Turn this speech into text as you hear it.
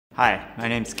Hi, my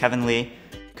name's Kevin Lee,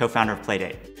 co-founder of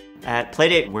PlayDate. At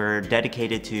PlayDate, we're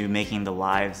dedicated to making the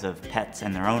lives of pets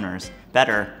and their owners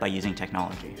better by using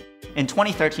technology. In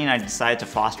 2013, I decided to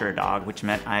foster a dog, which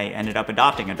meant I ended up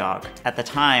adopting a dog. At the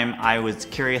time, I was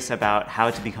curious about how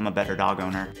to become a better dog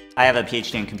owner. I have a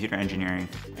PhD in computer engineering,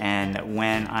 and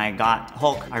when I got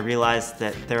Hulk, I realized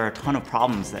that there are a ton of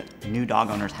problems that new dog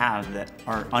owners have that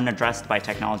are unaddressed by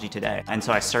technology today. And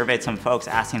so I surveyed some folks,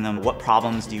 asking them, what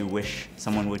problems do you wish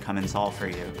someone would come and solve for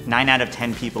you? 9 out of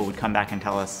 10 people would come back and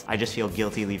tell us, I just feel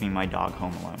guilty leaving my dog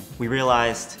home alone. We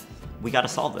realized we gotta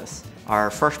solve this. Our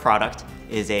first product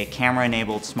is a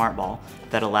camera-enabled smart ball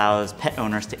that allows pet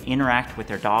owners to interact with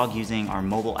their dog using our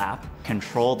mobile app,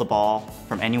 control the ball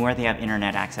from anywhere they have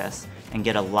internet access, and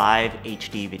get a live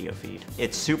HD video feed.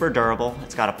 It's super durable,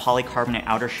 it's got a polycarbonate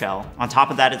outer shell. On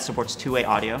top of that, it supports two-way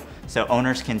audio, so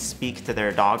owners can speak to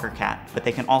their dog or cat, but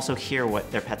they can also hear what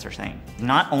their pets are saying.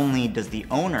 Not only does the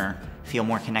owner feel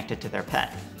more connected to their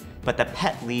pet, but the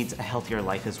pet leads a healthier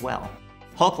life as well.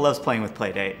 Hulk loves playing with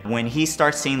PlayDate. When he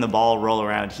starts seeing the ball roll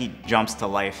around, he jumps to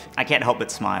life. I can't help but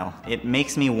smile. It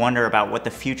makes me wonder about what the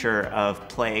future of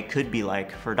play could be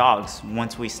like for dogs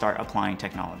once we start applying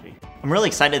technology. I'm really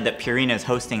excited that Purina is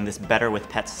hosting this Better with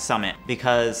Pets Summit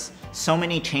because so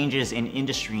many changes in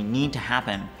industry need to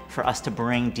happen for us to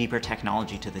bring deeper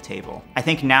technology to the table. I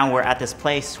think now we're at this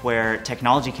place where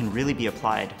technology can really be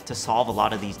applied to solve a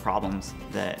lot of these problems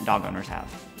that dog owners have.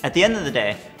 At the end of the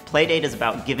day, PlayDate is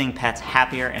about giving pets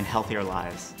happier and healthier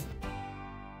lives.